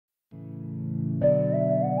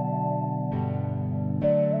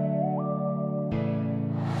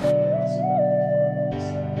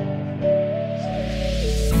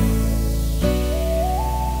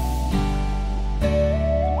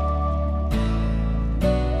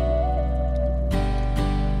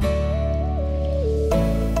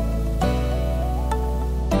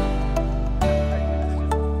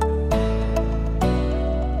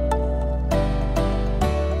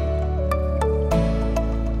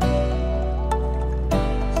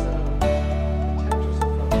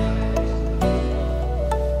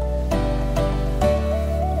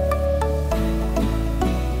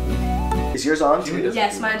yours on too?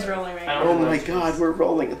 Yes, mine's rolling right now. Oh my God, we're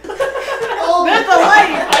rolling. Oh, there's the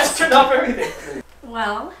light! I just turned off everything.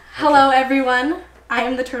 Well, hello everyone. I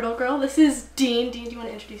am the Turtle Girl. This is Dean. Dean, do you want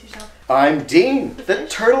to introduce yourself? I'm Dean. The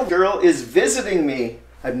turtle girl is visiting me.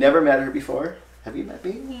 I've never met her before. Have you met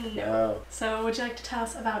me? No. So would you like to tell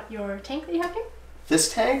us about your tank that you have here?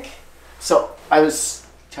 This tank? So I was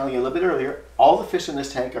telling you a little bit earlier, all the fish in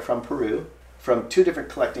this tank are from Peru, from 2 different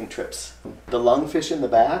collecting trips. The lungfish in the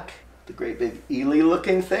back, the great big eel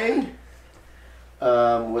looking thing,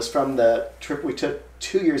 was from the trip we took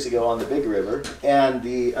 2 years ago on the Big River. And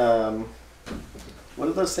the, what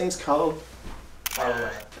are those things called?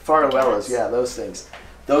 Farawellas, yeah, those things.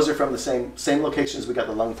 Those are from the same locations we got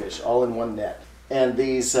the lungfish, all in one net. And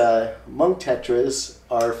these monk tetras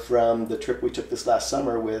are from the trip we took this last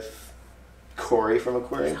summer with Corey from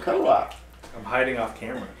Aquarium Co-op. I'm hiding off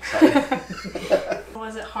camera.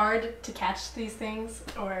 Was it hard to catch these things,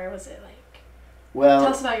 or was it like... Well,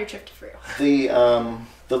 tell us about your trip to Peru.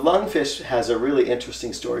 The lungfish has a really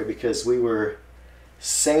interesting story because we were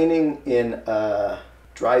seining in a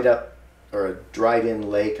dried up or a dried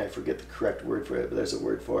in lake. I forget the correct word for it, but there's a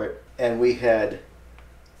word for it. And we had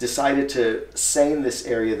decided to seine this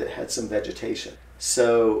area that had some vegetation.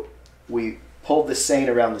 So we pulled the seine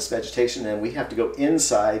around this vegetation, and we have to go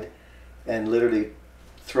inside and literally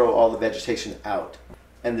throw all the vegetation out.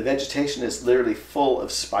 And the vegetation is literally full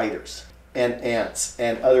of spiders and ants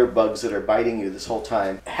and other bugs that are biting you this whole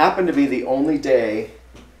time. It happened to be the only day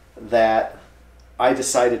that I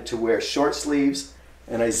decided to wear short sleeves,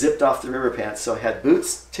 and I zipped off the river pants. So I had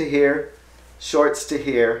boots to here, shorts to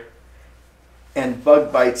here, and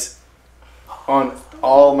bug bites on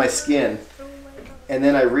all my skin. And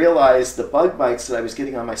then I realized the bug bites that I was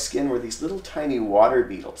getting on my skin were these little tiny water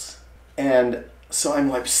beetles. And so I'm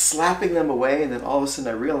like slapping them away, and then all of a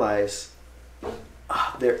sudden I realize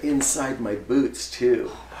they're inside my boots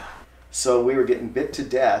too. So we were getting bit to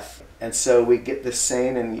death, and so we get this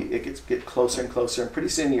seine, and it gets closer and closer, and pretty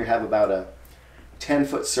soon you have about a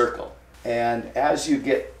 10-foot circle. And as you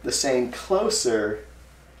get the seine closer,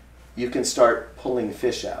 you can start pulling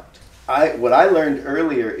fish out. What I learned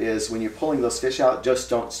earlier is when you're pulling those fish out, just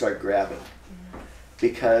don't start grabbing,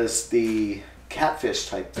 because the catfish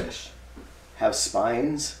type fish have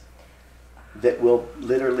spines that will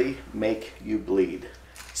literally make you bleed.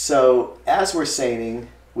 So as we're seining,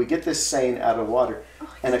 we get this seine out of water,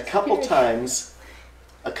 and a couple times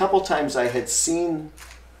I had seen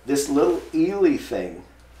this little eely thing,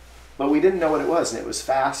 but we didn't know what it was, and it was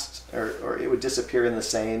fast, or it would disappear in the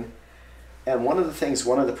seine. And one of the things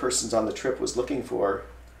one of the persons on the trip was looking for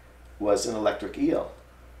was an electric eel.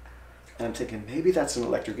 And I'm thinking, maybe that's an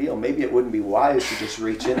electric eel. Maybe it wouldn't be wise to just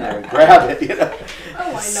reach in there and grab it, you know?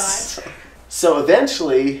 Oh, why not? So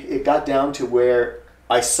eventually it got down to where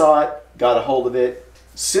I saw it, got a hold of it.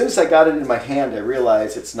 As soon as I got it in my hand, I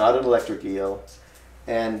realized it's not an electric eel.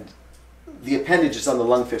 And the appendages on the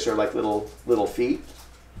lungfish are like little feet.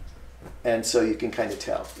 And so you can kind of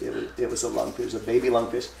tell it was a lungfish, a baby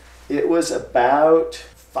lungfish. It was about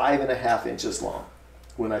 5.5 inches long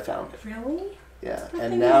when I found it. Really? Yeah,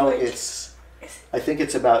 and now I think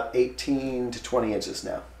it's about 18 to 20 inches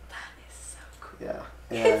now. That is so cool. Yeah,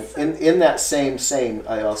 and in that same seine,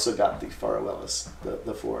 I also got the Farawellas,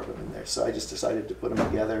 the 4 of them in there. So I just decided to put them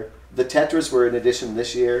together. The tetras were an addition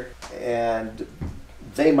this year, and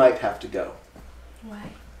they might have to go. Why?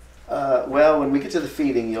 Well, when we get to the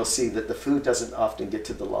feeding, you'll see that the food doesn't often get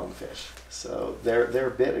to the lungfish. So they're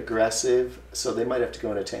a bit aggressive, so they might have to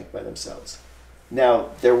go in a tank by themselves. Now,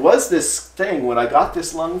 there was this thing, when I got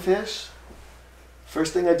this lungfish,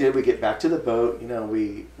 first thing I did, we get back to the boat, you know,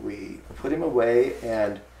 we put him away,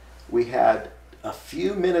 and we had a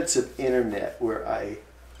few minutes of internet where I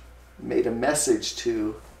made a message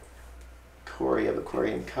to Corey of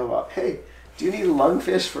Aquarium Co-op. Hey, do you need a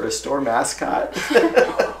lungfish for a store mascot?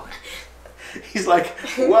 He's like,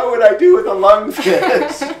 what would I do with a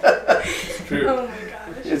lungfish? It's true. Oh my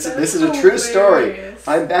gosh. This is a true story.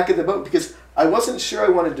 I'm back at the boat because I wasn't sure I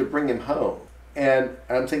wanted to bring him home. And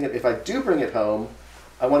I'm thinking if I do bring it home,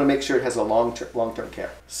 I want to make sure it has a long-term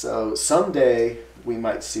care. So someday we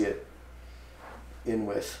might see it in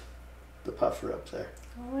with the puffer up there.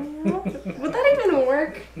 Oh yeah. Would that even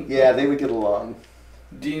work? Yeah, they would get along.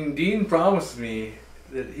 Dean promised me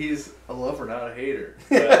that he's a lover, not a hater.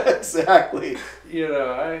 But, exactly. you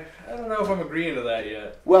know, I don't know if I'm agreeing to that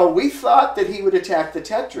yet. Well, we thought that he would attack the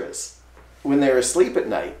tetras when they're asleep at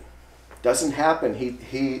night. Doesn't happen.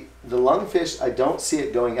 The lungfish, I don't see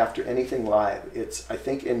it going after anything live. I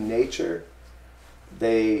think in nature,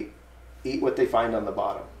 they eat what they find on the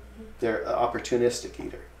bottom. They're an opportunistic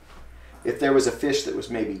eater. If there was a fish that was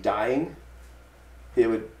maybe dying, it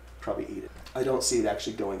would probably eat it. I don't see it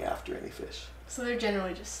actually going after any fish. So they're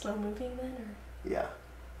generally just slow moving then, or? Yeah.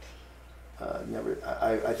 Never.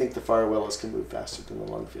 I think the farwellas can move faster than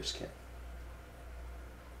the lungfish can.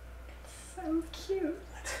 So cute.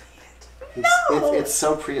 It's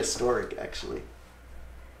so prehistoric, actually.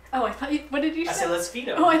 Oh, I thought you. What did you say? I said let's feed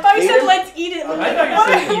him. Oh, I thought you Feed said him? let's eat it. I thought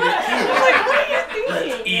you said eat it. I'm like, what are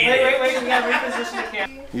you thinking? Wait, we gotta reposition the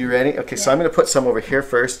camera. You ready? Okay, so I'm going to put some over here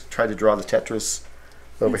first. Try to draw the tetras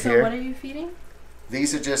over And so here. what are you feeding?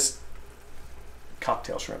 These are just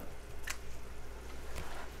cocktail shrimp.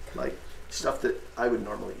 Like stuff that I would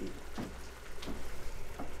normally eat.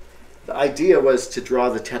 The idea was to draw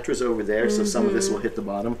the tetras over there so some of this will hit the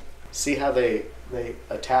bottom. See how they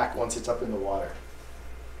attack once it's up in the water.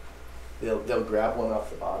 They'll grab one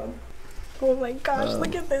off the bottom. Oh my gosh,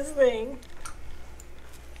 look at this thing.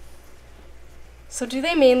 So do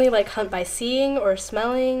they mainly like hunt by seeing or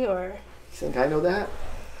smelling or? You think I know that?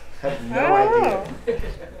 I have no idea.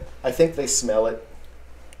 I think they smell it.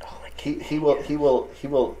 Oh my He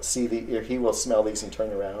will see he will smell these and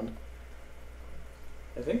turn around.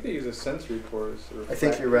 I think they use a sensory pores. I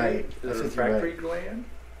think you're right. A I think you're right. refractory gland.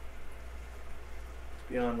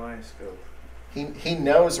 Beyond my scope. He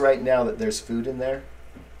knows right now that there's food in there.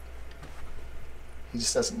 He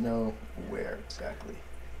just doesn't know where exactly.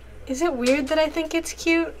 Is it weird that I think it's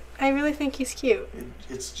cute? I really think he's cute.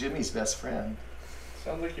 It's Jimmy's best friend.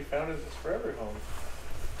 Sounds like you found his forever home.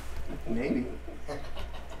 Maybe.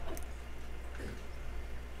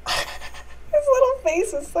 His little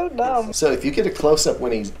face is so dumb. So if you get a close up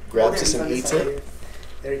when he grabs this and eats it,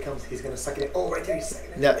 There he comes. He's gonna suck it in. Oh, right there, he's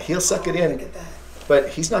sucking it in. now he'll suck it Look in, at that. but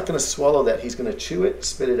he's not going to swallow that. He's going to chew it,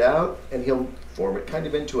 spit it out, and he'll form it kind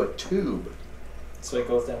of into a tube, So it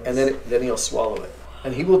goes down. and then he'll swallow it.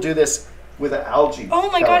 And he will do this with an algae.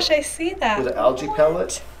 Oh my pellet. gosh, I see that. With an algae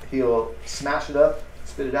pellet, he'll smash it up,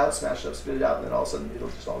 spit it out, smash it up, spit it out, and then all of a sudden it'll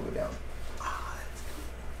just all go down.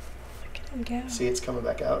 Look at him go. See, it's coming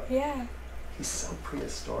back out. Yeah. He's so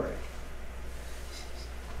prehistoric.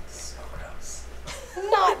 So gross.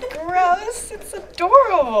 Not gross. It's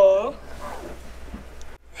adorable.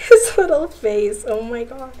 His little face. Oh my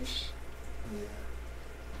gosh.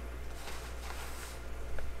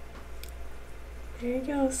 There you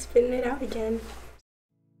go, spitting it out again.